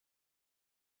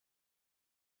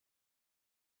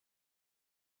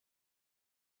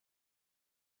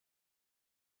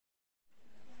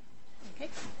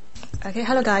Okay,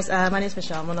 hello guys, my name is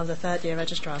Michelle, I'm one of the third year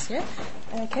registrars here.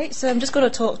 Okay, so I'm just going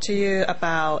to talk to you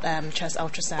about chest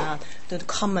ultrasound, the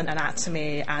common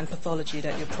anatomy and pathology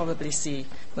that you probably see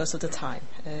most of the time.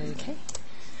 Okay,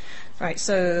 right,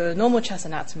 so normal chest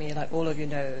anatomy, like all of you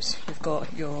knows, you've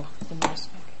got your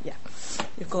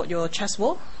chest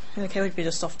wall. Okay, would be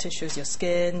the soft tissues, your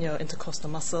skin, your intercostal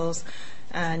muscles,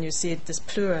 and you see this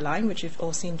pleura line, which you've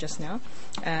all seen just now,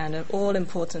 and an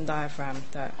all-important diaphragm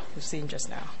that you've seen just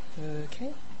now.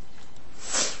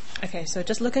 Okay, so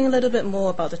just looking a little bit more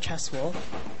about the chest wall,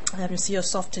 you see your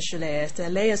soft tissue layers. They're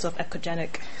layers of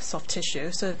echogenic soft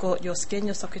tissue. So you've got your skin,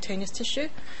 your subcutaneous tissue,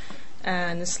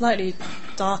 and slightly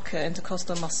darker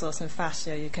intercostal muscles and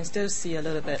fascia. You can still see a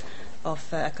little bit of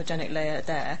echogenic layer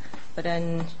there, but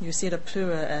then you see the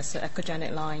pleura as an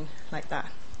echogenic line like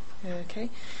that. Okay,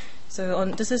 so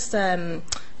this is a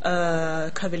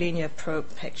curvilinear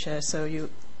probe picture, so you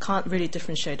can't really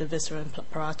differentiate the visceral and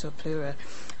parietal pleura.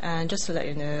 And just to let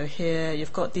you know, here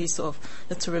you've got these sort of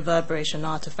little reverberation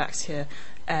artifacts here,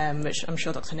 which I'm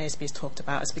sure Dr. Naisby's talked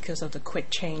about. It's because of the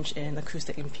quick change in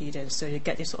acoustic impedance. So you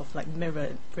get these sort of like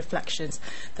mirror reflections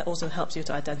that also helps you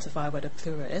to identify where the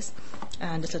pleura is.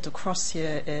 And this little cross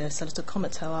here is a little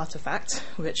comet tail artifact,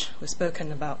 which we've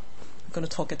spoken about. I'm going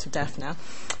to talk it to death now.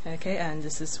 Okay, and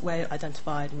this is where you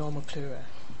identify the normal pleura.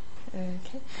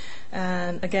 Okay,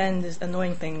 and again, there's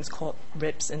annoying things called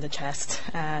ribs in the chest,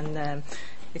 and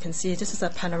you can see this is a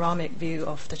panoramic view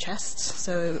of the chest.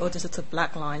 So all these little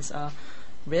black lines are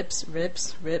ribs,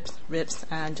 ribs, ribs, ribs,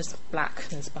 and just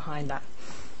blackness behind that.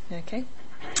 Okay,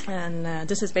 and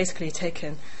this is basically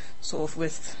taken sort of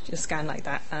with your scan like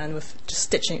that, and with just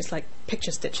stitching. It's like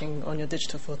picture stitching on your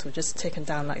digital photo, just taken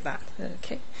down like that.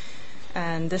 Okay,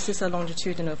 and this is a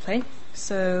longitudinal plane.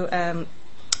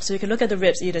 So you can look at the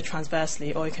ribs either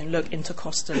transversely, or you can look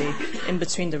intercostally in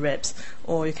between the ribs,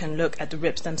 or you can look at the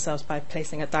ribs themselves by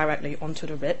placing it directly onto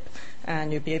the rib,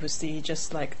 and you'll be able to see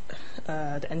just like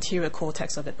the anterior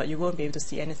cortex of it, but you won't be able to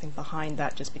see anything behind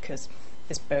that just because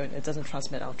it's bone. It doesn't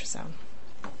transmit ultrasound.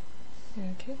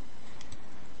 Okay.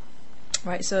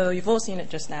 Right, so you've all seen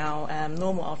it just now,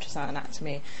 normal ultrasound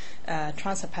anatomy,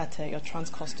 transhepatic or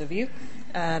transcostal view,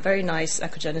 very nice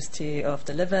echogenicity of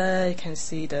the liver. You can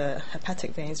see the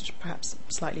hepatic veins, which are perhaps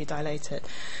slightly dilated,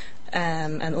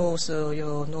 and also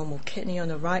your normal kidney on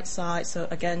the right side. So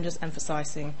again, just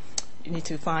emphasizing, you need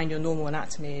to find your normal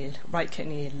anatomy, right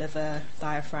kidney, liver,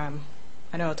 diaphragm.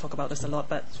 I know I'll talk about this a lot,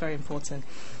 but it's very important.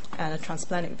 And a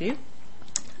transplanic view,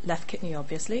 left kidney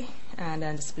obviously, and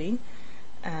then the spleen.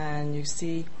 And you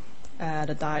see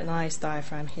the nice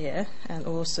diaphragm here, and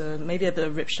also maybe a bit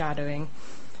of rib shadowing.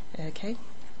 Okay,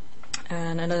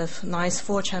 and another nice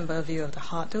four-chamber view of the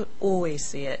heart. Don't always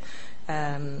see it.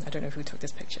 I don't know who took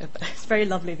this picture, but it's a very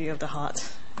lovely view of the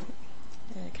heart.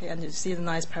 Okay, and you see the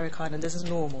nice pericardium, and this is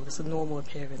normal. This is a normal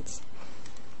appearance.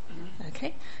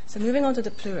 Okay, so moving on to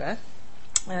the pleura.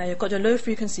 You've got your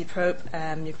low-frequency probe,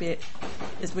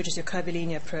 which is your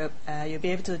curvilinear probe. You'll be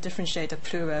able to differentiate the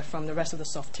pleura from the rest of the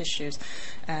soft tissues,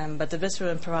 but the visceral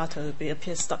and parietal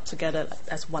appear stuck together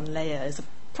as one layer. It's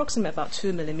approximately about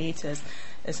 2 millimeters.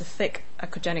 It's a thick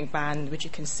echogenic band, which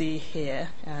you can see here,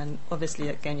 and obviously,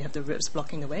 again, you have the ribs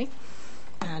blocking the way.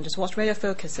 And just watch where your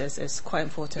focus is quite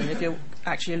important. If you're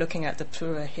actually looking at the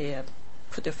pleura here,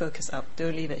 put your focus up.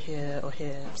 Don't leave it here or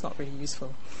here. It's not really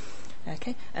useful.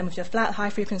 Okay, and with your flat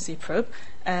high-frequency probe,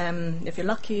 if you're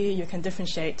lucky, you can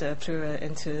differentiate the pleura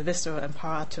into visceral and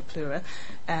parietal pleura.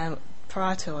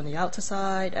 Parietal on the outer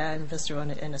side and visceral on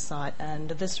the inner side. And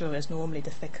the visceral is normally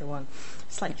the thicker one,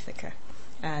 slightly thicker.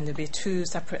 And there'll be two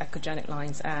separate echogenic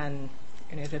lines. And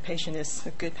if the patient is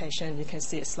a good patient, you can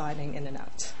see it sliding in and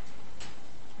out.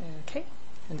 Okay,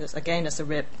 and there's a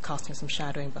rib casting some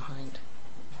shadowing behind.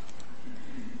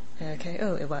 Okay,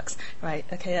 oh, it works. Right,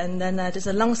 okay, and then there's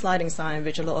a lung sliding sign,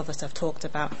 which a lot of us have talked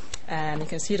about. And you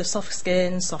can see the soft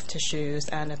skin, soft tissues,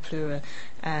 and the pleura.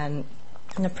 And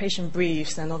when the patient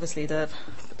breathes, then obviously the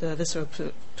visceral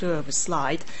pleura will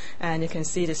slide. And you can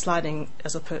see the sliding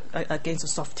against the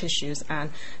soft tissues.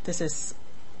 And this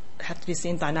have to be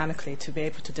seen dynamically to be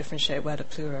able to differentiate where the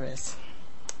pleura is.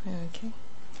 Okay.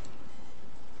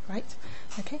 Right,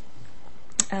 okay.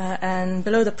 And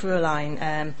below the pleura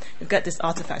line, you've got these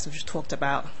artifacts which we talked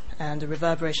about, and the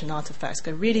reverberation artifacts.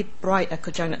 Got a really bright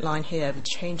echogenic line here with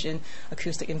change in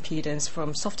acoustic impedance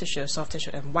from soft tissue,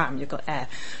 and wham, you've got air.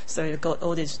 So you've got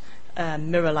all these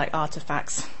mirror-like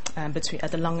artifacts at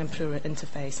the lung and pleura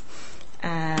interface.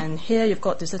 And here you've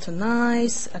got this little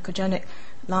nice echogenic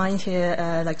line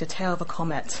here, like the tail of a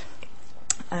comet.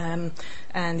 And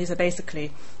these are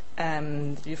basically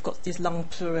you've got these lung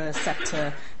pleura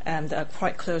septa that are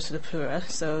quite close to the pleura,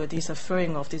 so these are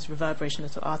throwing off these reverberation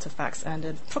little artifacts, and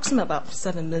they're approximately about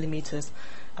 7 millimeters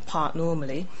apart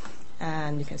normally,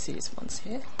 and you can see these ones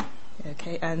here.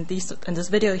 Okay, and this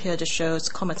video here just shows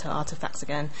cometer artifacts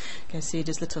again. You can see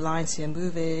these little lines here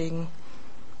moving.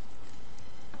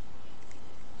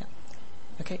 Yeah.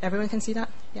 Okay, everyone can see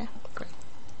that? Yeah, great.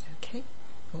 Okay,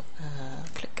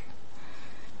 click.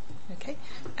 Okay,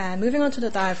 and moving on to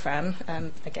the diaphragm,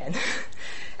 again,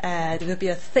 there will be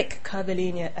a thick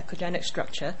curvilinear echogenic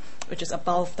structure which is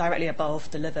directly above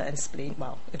the liver and spleen.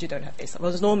 Well, if you don't have this,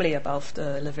 well, it's normally above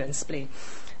the liver and spleen.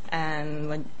 And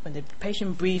when the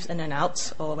patient breathes in and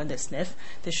out, or when they sniff,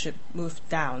 they should move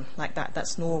down like that.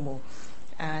 That's normal.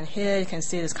 And here you can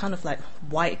see there's kind of like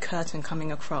white curtain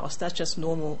coming across. That's just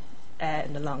normal air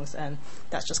in the lungs, and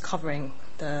that's just covering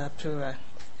the pleura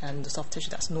and the soft tissue.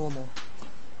 That's normal.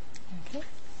 Okay.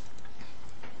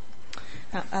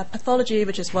 Pathology,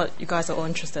 which is what you guys are all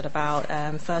interested about.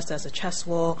 First, there's a chest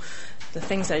wall. The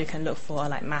things that you can look for are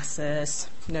like masses,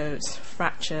 nodes,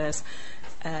 fractures.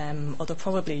 Although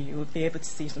probably you would be able to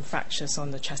see some fractures on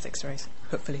the chest x-rays,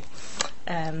 hopefully.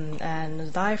 And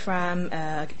the diaphragm,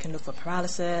 you can look for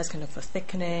paralysis, can look for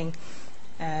thickening,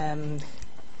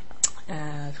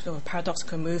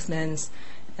 paradoxical movements,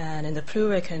 and in the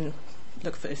pleura you can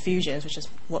look for effusions, which is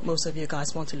what most of you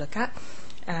guys want to look at.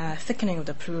 Thickening of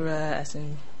the pleura, as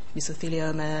in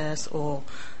mesotheliomas or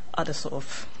other sort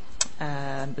of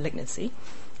malignancy,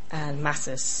 and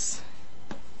masses.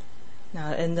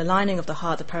 Now, in the lining of the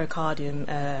heart, the pericardium,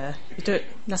 you don't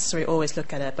necessarily always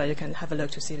look at it, but you can have a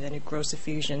look to see if there are any gross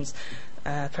effusions,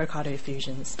 pericardial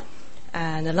effusions.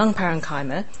 And the lung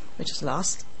parenchyma, which is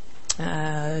last,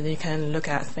 you can look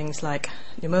at things like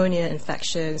pneumonia,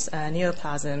 infections,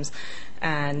 neoplasms,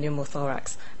 and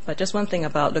pneumothorax. But just one thing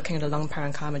about looking at the lung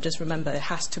parenchyma, just remember it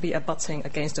has to be abutting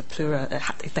against the pleura.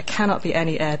 There cannot be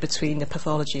any air between the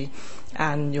pathology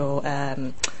and your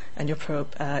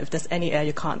probe. If there's any air,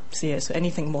 you can't see it. So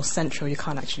anything more central, you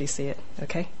can't actually see it.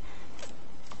 Okay.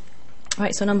 All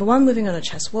right. So number one, moving on the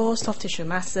chest wall, soft tissue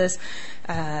masses.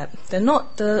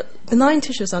 The benign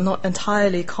tissues are not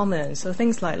entirely common. So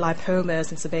things like lipomas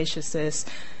and sebaceous cysts,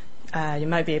 you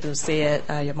might be able to see it.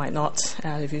 You might not.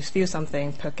 If you feel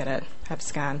something, poke at it, have a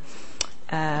scan.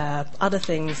 Other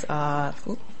things are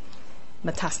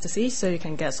metastases. So you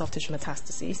can get soft tissue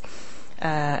metastases.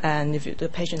 And if the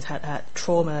patient had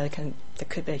trauma, there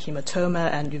could be a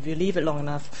hematoma, and if you leave it long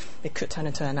enough, it could turn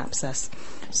into an abscess.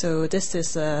 So this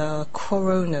is a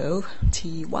coronal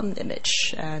T1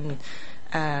 image, and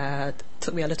it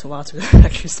took me a little while to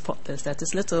actually spot this. There's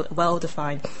this little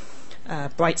well-defined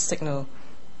high signal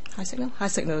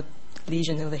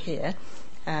lesion over here,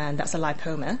 and that's a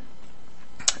lipoma.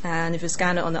 And if you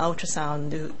scan it on the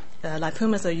ultrasound, the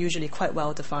lipomas are usually quite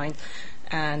well-defined,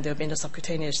 and they'll be in the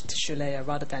subcutaneous tissue layer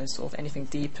rather than sort of anything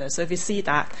deeper. So if you see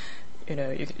that,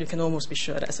 you can almost be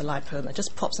sure that it's a lipoma.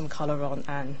 Just pop some color on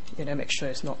and, make sure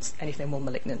it's not anything more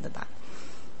malignant than that.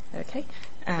 Okay?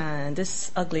 And this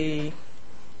ugly,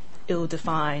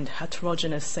 ill-defined,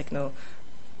 heterogeneous signal,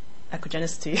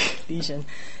 echogenicity lesion,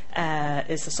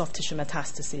 is a soft tissue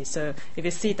metastasis. So if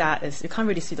you see that, you can't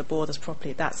really see the borders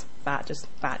properly. That's bad, just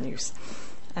bad news.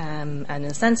 And in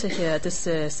the center here, this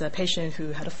is a patient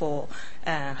who had a fall,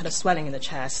 had a swelling in the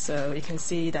chest. So you can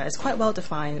see that it's quite well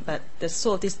defined, but there's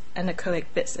sort of these anechoic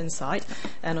bits inside,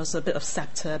 and also a bit of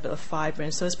septa, a bit of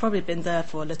fibrin. So it's probably been there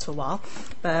for a little while.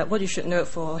 But what you should note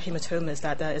for hematoma is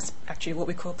that there is actually what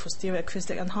we call posterior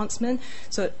acoustic enhancement.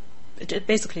 So it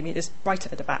basically means it's brighter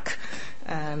at the back.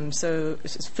 So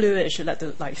it's fluid, it should let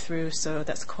the light through. So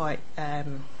that's quite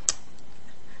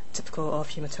typical of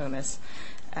hematomas.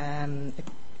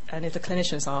 And if the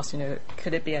clinicians ask,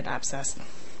 could it be an abscess?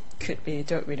 Could be,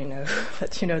 don't really know.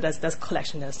 But, there's a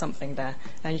collection, there's something there.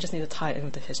 And you just need to tie it in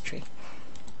with the history.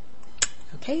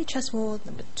 Okay, chest wall,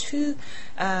 number 2.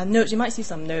 Notes, you might see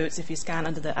some notes if you scan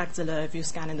under the axilla, if you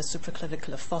scan in the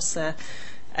supraclavicular fossa.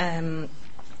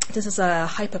 This is a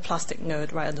hyperplastic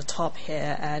node right on the top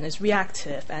here, and it's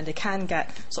reactive, and it can get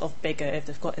sort of bigger if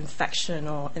they've got infection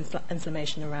or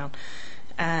inflammation around.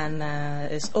 And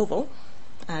it's oval.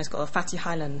 It's got a fatty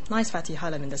hilum, nice fatty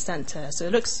hilum in the center. So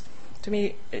it looks, to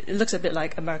me, it looks a bit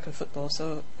like American football.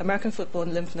 So American football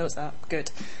and lymph nodes are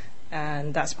good,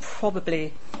 and that's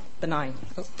probably benign.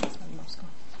 Oh, that's my mouse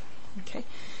gone. Okay.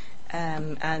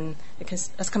 And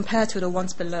as compared to the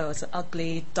ones below, it's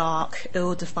ugly, dark,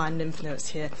 ill-defined lymph nodes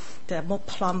here. They're more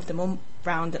plump, they're more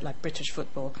rounded, like British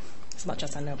football, as much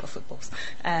as I know about footballs.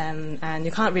 And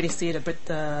you can't really see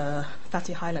the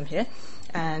fatty hilum here.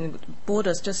 and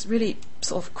borders just really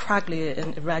sort of craggly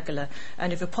and irregular.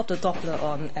 And if you pop the Doppler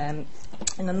on,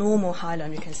 in a normal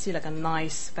hilum, you can see like a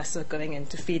nice vessel going in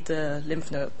to feed the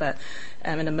lymph node, but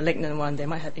in a malignant one, they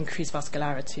might have increased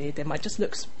vascularity. They might just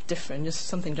look different, just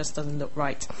something just doesn't look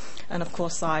right. And of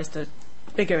course, size, the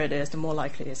bigger it is, the more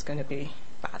likely it's going to be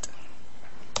bad.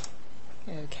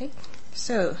 Okay,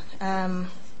 so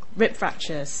rib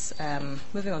fractures.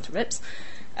 Moving on to ribs.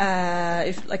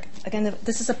 Again,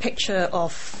 this is a picture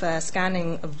of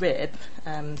scanning a rib,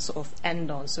 sort of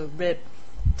end-on, so rib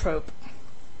probe.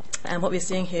 And what we're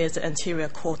seeing here is the anterior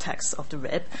cortex of the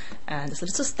rib. And there's a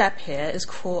little step here. It's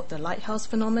called the lighthouse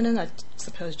phenomenon. I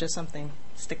suppose just something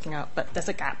sticking out, but there's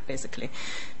a gap, basically.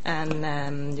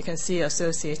 And you can see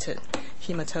associated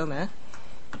hematoma,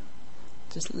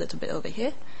 just a little bit over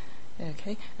here.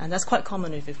 Okay, and that's quite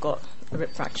common if you've got a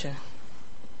rib fracture.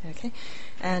 Okay,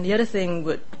 and the other thing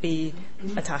would be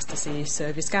metastases. So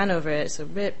if you scan over it, so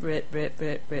rib,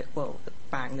 well,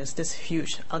 bang, there's this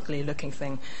huge, ugly-looking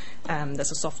thing.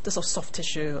 There's a soft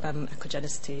tissue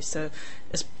echogenicity. So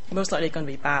it's most likely going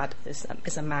to be bad.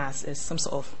 It's a mass. It's some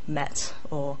sort of met,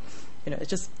 or it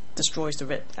just destroys the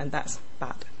rib, and that's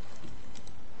bad.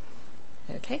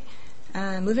 Okay.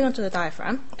 Moving on to the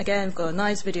diaphragm. Again, we've got a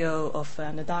nice video of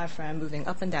the diaphragm moving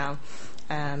up and down.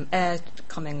 Air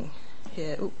coming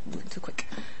here. Oh, moving too quick.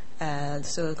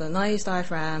 So we've got a nice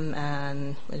diaphragm,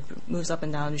 and when it moves up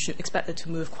and down, you should expect it to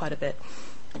move quite a bit.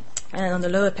 And on the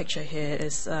lower picture here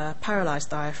is paralyzed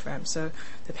diaphragm. So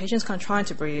the patient's kind of trying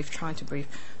to breathe,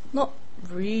 not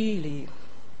really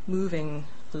moving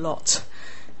a lot.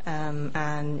 And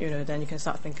then you can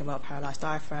start thinking about paralyzed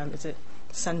diaphragm. Is it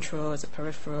central? Is it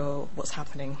peripheral? What's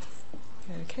happening?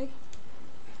 Okay.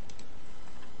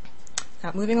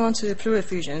 Now, moving on to pleural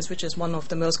effusions, which is one of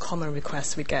the most common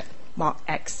requests we get. Mark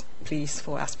X, please,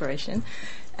 for aspiration.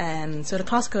 So the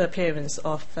classical appearance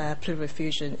of pleural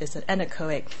effusion is an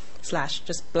anechoic /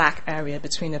 just black area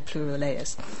between the pleural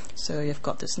layers. So you've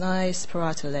got this nice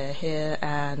parietal layer here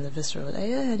and the visceral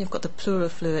layer, and you've got the pleural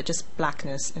fluid, just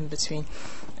blackness in between.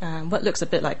 What looks a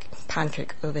bit like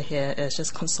pancake over here is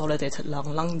just consolidated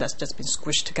lung that's just been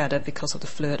squished together because of the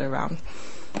fluid around.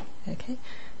 Okay.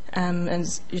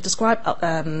 And you describe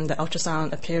the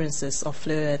ultrasound appearances of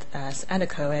fluid as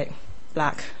anechoic,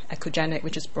 black, echogenic,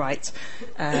 which is bright,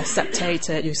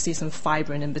 septated, you see some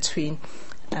fibrin in between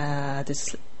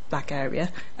this black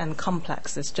area, and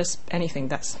complex is just anything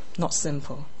that's not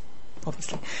simple,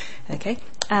 obviously. Okay,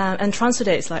 and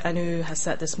transudates, like Anu has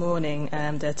said this morning,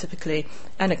 they're typically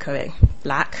anechoic,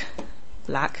 black,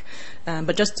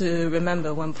 but just to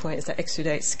remember one point is that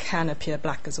exudates can appear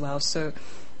black as well, so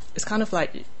it's kind of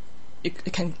like you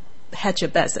can hedge your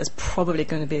bets that it's probably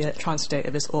going to be a transudate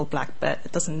if it's all black, but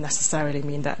it doesn't necessarily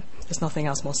mean that there's nothing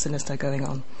else more sinister going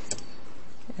on.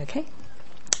 Okay,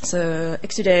 so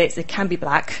exudates, it can be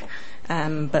black,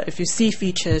 but if you see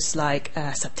features like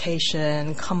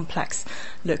septation, complex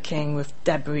looking with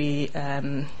debris,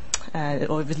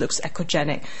 or if it looks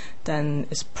echogenic, then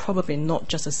it's probably not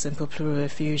just a simple pleural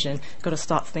effusion. You've got to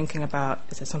start thinking about,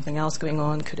 is there something else going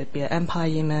on? Could it be an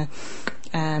empyema?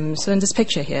 So in this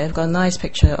picture here, I've got a nice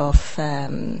picture of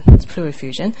pleural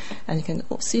effusion, and you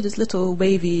can see this little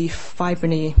wavy,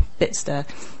 fibriny bits there.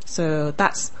 So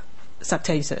that's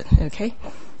septated, okay?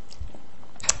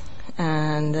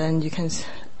 And then you can,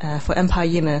 for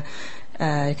empyema,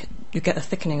 you get a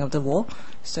thickening of the wall.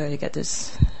 So you get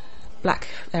this black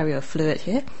area of fluid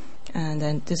here, and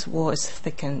then this wall is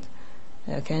thickened.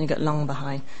 Okay, and you get lung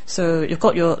behind. So you've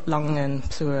got your lung and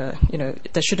pleura,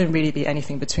 there shouldn't really be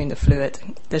anything between the fluid.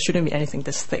 There shouldn't be anything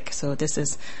this thick, so this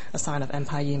is a sign of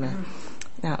empyema.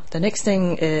 Now, the next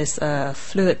thing is a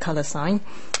fluid color sign.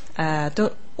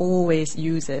 Don't always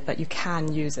use it, but you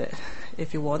can use it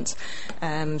if you want.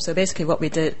 So basically what we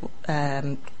did,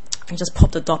 you just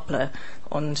pop the Doppler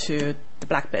onto the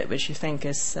black bit, which you think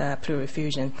is pleural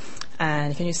effusion.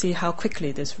 And can you see how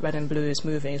quickly this red and blue is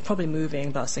moving? It's probably moving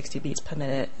about 60 beats per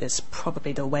minute. It's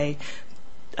probably the way,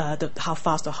 how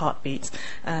fast the heart beats.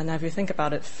 And if you think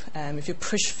about it, if you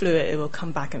push fluid, it will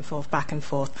come back and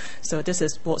forth. So this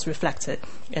is what's reflected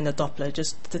in the Doppler,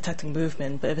 just detecting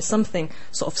movement. But if it's something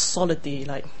sort of solidly,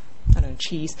 like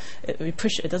cheese, we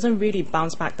push it doesn't really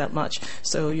bounce back that much,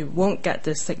 so you won't get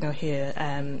this signal here.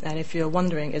 And if you're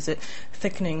wondering, is it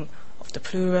thickening of the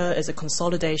pleura, is it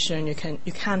consolidation, you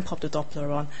can pop the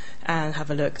Doppler on and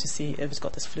have a look to see if it's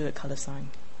got this fluid color sign.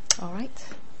 All right.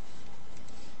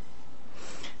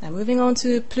 Now moving on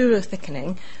to pleural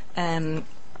thickening, it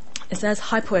says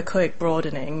hypoechoic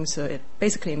broadening, so it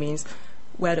basically means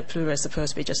where the pleura is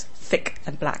supposed to be just thick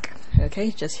and black.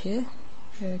 Okay, just here.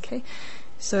 Okay.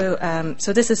 So,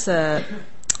 so this is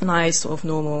nice sort of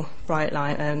normal bright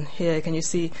line, and here can you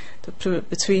see the pleura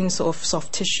between sort of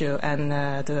soft tissue and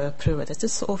the pleura. There's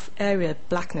this sort of area of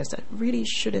blackness that really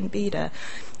shouldn't be there,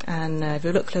 and if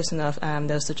you look close enough,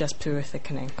 they'll suggest pleura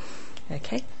thickening.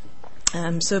 Okay.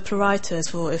 So pleuritis,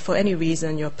 for any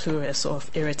reason your pleura is sort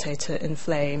of irritated,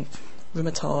 inflamed,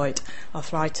 rheumatoid,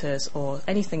 arthritis, or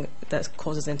anything that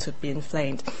causes them to be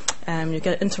inflamed, you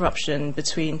get interruption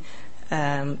between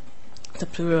the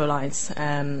pleural lines.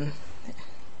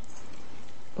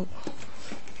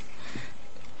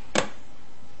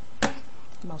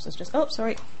 Mouse is just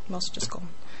mouse just gone.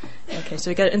 Okay, so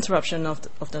you get an interruption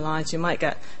of the lines. You might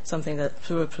get something that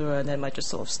pleura, and then might just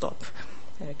sort of stop.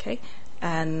 Okay.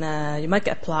 And you might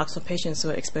get plaques for patients who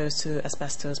are exposed to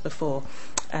asbestos before.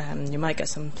 You might get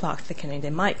some plaque thickening. They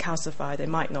might calcify, they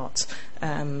might not.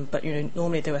 But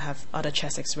normally they would have other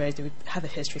chest X-rays. They would have a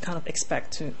history, kind of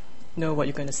expect to know what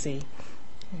you're going to see.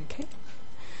 Okay,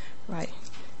 right.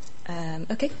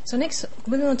 Okay, so next,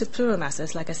 moving on to pleural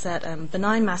masses. Like I said,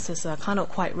 benign masses are kind of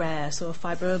quite rare. So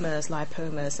fibromas,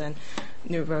 lipomas, and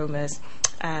neuromas.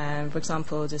 For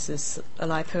example, this is a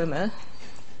lipoma,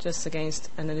 just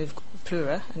against, and then we've got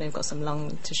pleura, and then we've got some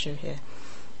lung tissue here.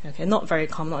 Okay, not very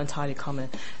common, not entirely common.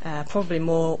 Probably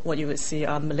more what you would see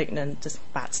are malignant, just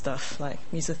bad stuff like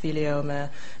mesothelioma,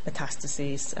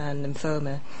 metastases, and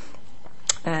lymphoma.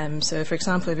 So, for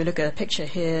example, if you look at a picture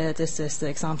here, this is the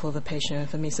example of a patient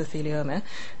for mesothelioma,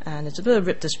 and there's a bit of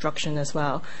rib destruction as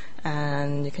well.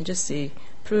 And you can just see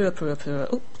pleura,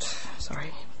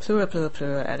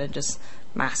 and then just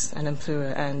mass, and then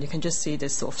pleura, and you can just see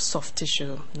this sort of soft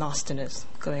tissue nastiness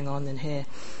going on in here.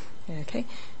 Okay,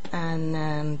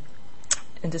 and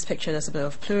in this picture there's a bit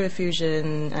of pleural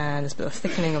effusion and there's a bit of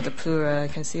thickening of the pleura. You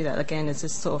can see that again it's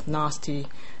this sort of nasty,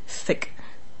 thick,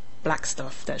 black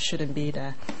stuff that shouldn't be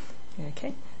there.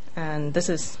 Okay, and this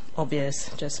is obvious,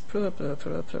 just pleura,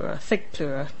 thick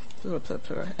pleura,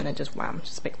 and then just wham,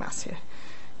 just big mass here.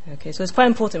 Okay, so it's quite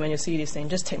important when you see these things,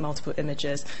 just take multiple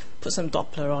images, put some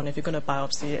Doppler on if you're going to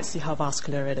biopsy it, see how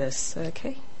vascular it is.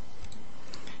 Okay.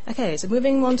 Okay, so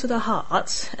moving on to the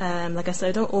heart. Like I said,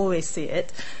 I don't always see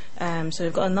it. So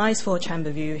you've got a nice 4-chamber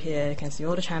view here. You can see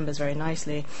all the chambers very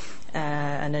nicely.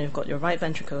 And then you've got your right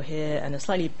ventricle here and a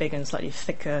slightly bigger and slightly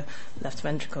thicker left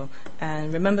ventricle.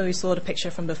 And remember we saw the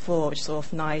picture from before, which sort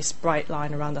of nice bright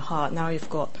line around the heart. Now you've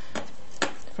got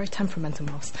very temperamental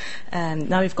mouse.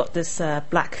 Now you've got this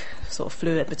black sort of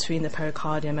fluid between the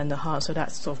pericardium and the heart, so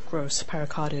that's sort of gross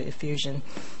pericardial effusion.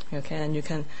 Okay, and you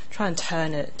can try and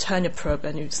turn your probe,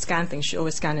 and you scan things. You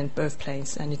always scan in both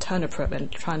planes, and you turn the probe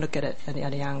and try and look at it at the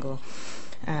angle,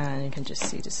 and you can just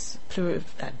see this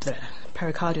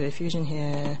pericardial effusion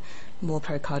here, more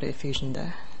pericardial effusion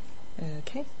there.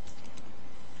 Okay.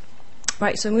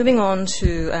 Right, so moving on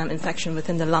to infection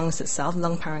within the lungs itself,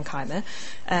 lung parenchyma.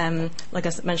 Like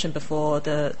I mentioned before,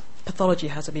 the pathology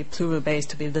has to be pleural-based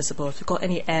to be visible. If you've got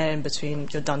any air in between,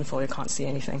 you're done for, you can't see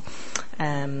anything.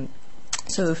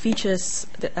 So features,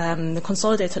 the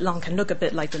consolidated lung can look a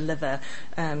bit like the liver.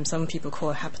 Some people call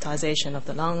it hepatization of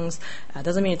the lungs.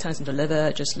 Doesn't mean it turns into the liver,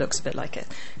 it just looks a bit like it.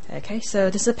 Okay,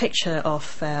 so this is a picture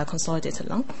of consolidated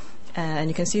lung. And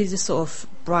you can see this sort of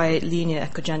bright linear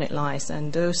echogenic lines,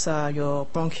 and those are your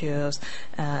bronchioles,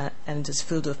 and it's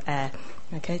filled with air.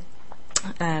 Okay,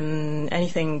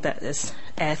 anything that is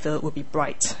air filled will be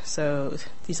bright. So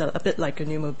these are a bit like a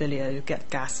pneumobilia, you get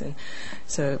gas in,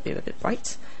 so it'll be a bit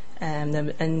bright. And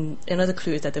another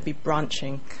clue is that they'll be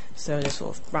branching, so they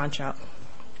sort of branch out.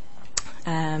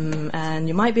 And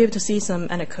you might be able to see some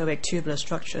anechoic tubular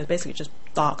structure, basically just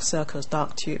dark circles,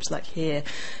 dark tubes like here.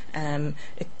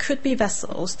 It could be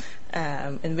vessels,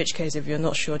 in which case if you're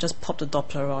not sure, just pop the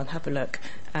Doppler on, have a look.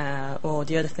 Or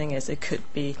the other thing is it could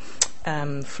be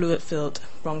fluid-filled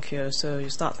bronchioles, so you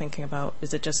start thinking about,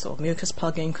 is it just sort of mucus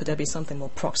plugging? Could there be something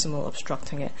more proximal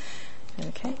obstructing it?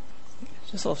 Okay.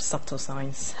 Just sort of subtle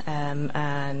signs.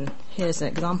 And here's an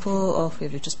example of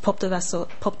if you just pop the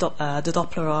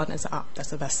Doppler on, it's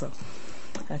that's a vessel.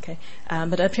 Okay,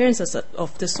 but the appearance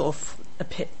of this sort of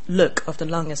look of the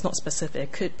lung is not specific.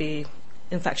 It could be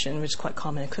infection, which is quite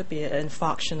common. It could be an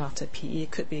infarction after PE.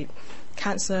 It could be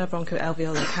cancer,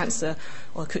 bronchoalveolar cancer,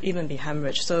 or it could even be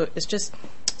hemorrhage. So it's just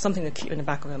something to keep in the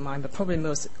back of your mind, but probably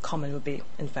most common would be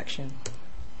infection.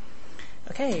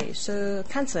 Okay, so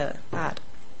cancer, bad.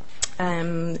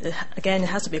 Again, it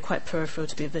has to be quite peripheral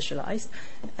to be visualized.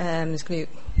 It's going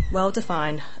to be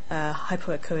well-defined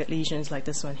hypoechoic lesions like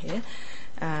this one here.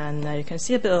 And you can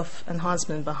see a bit of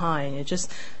enhancement behind. It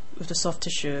just, with the soft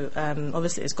tissue,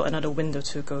 obviously it's got another window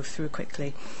to go through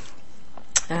quickly.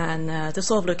 And this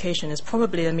sort of location is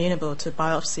probably amenable to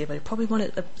biopsy, but you probably want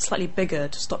it slightly bigger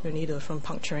to stop your needle from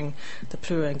puncturing the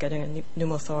pleura and getting a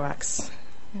pneumothorax.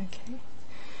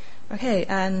 Okay,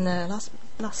 and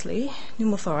lastly,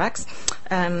 pneumothorax.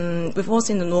 We've all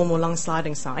seen the normal lung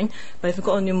sliding sign, but if you've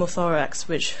got a pneumothorax,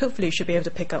 which hopefully you should be able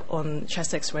to pick up on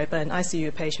chest X-ray, but in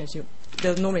ICU patients,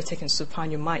 they're normally taken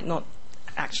supine. You might not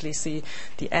actually see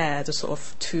the air, the sort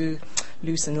of two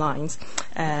loosened lines.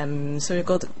 So you've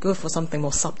got to go for something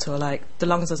more subtle, like the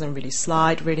lungs doesn't really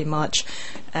slide really much,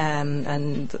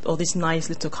 and all these nice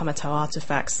little comatose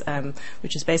artifacts,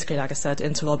 which is basically, like I said,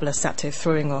 interlobular septate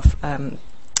throwing off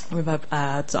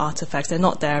the artifacts. They're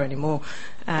not there anymore,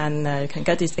 and you can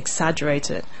get these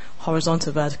exaggerated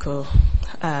horizontal vertical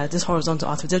this horizontal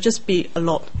artifact. There'll just be a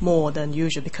lot more than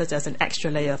usual because there's an extra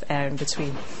layer of air in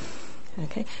between.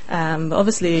 Okay, but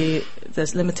obviously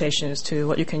there's limitations to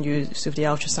what you can use with the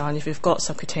ultrasound. If you've got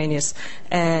subcutaneous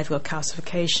air, if you've got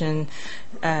calcification,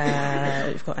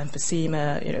 you've got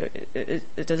emphysema,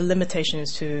 the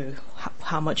limitations to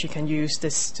how much you can use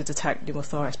this to detect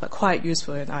pneumothorax, but quite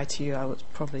useful in ITU, I would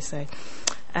probably say.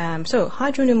 So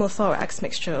hydropneumothorax,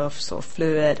 mixture of sort of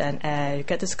fluid and air, you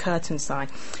get this curtain sign.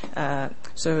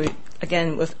 So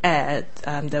again, with air,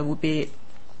 there will be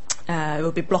it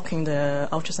will be blocking the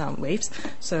ultrasound waves.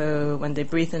 So when they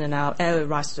breathe in and out, air will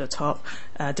rise to the top.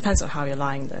 Depends on how you're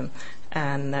lying them.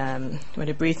 And when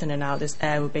they breathe in and out, this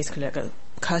air will basically, like a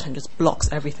curtain, just blocks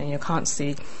everything. You can't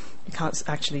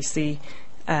actually see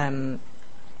the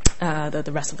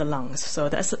rest of the lungs. So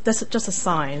that's just a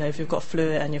sign. If you've got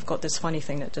fluid and you've got this funny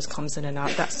thing that just comes in and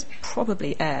out, that's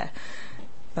probably air.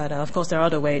 But of course, there are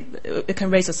other ways. It can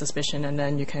raise a suspicion, and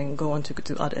then you can go on to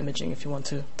do other imaging if you want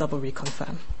to double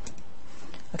reconfirm.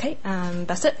 Okay, and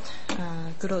that's it.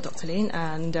 Good old Dr. Lean,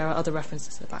 and there are other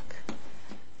references at the back.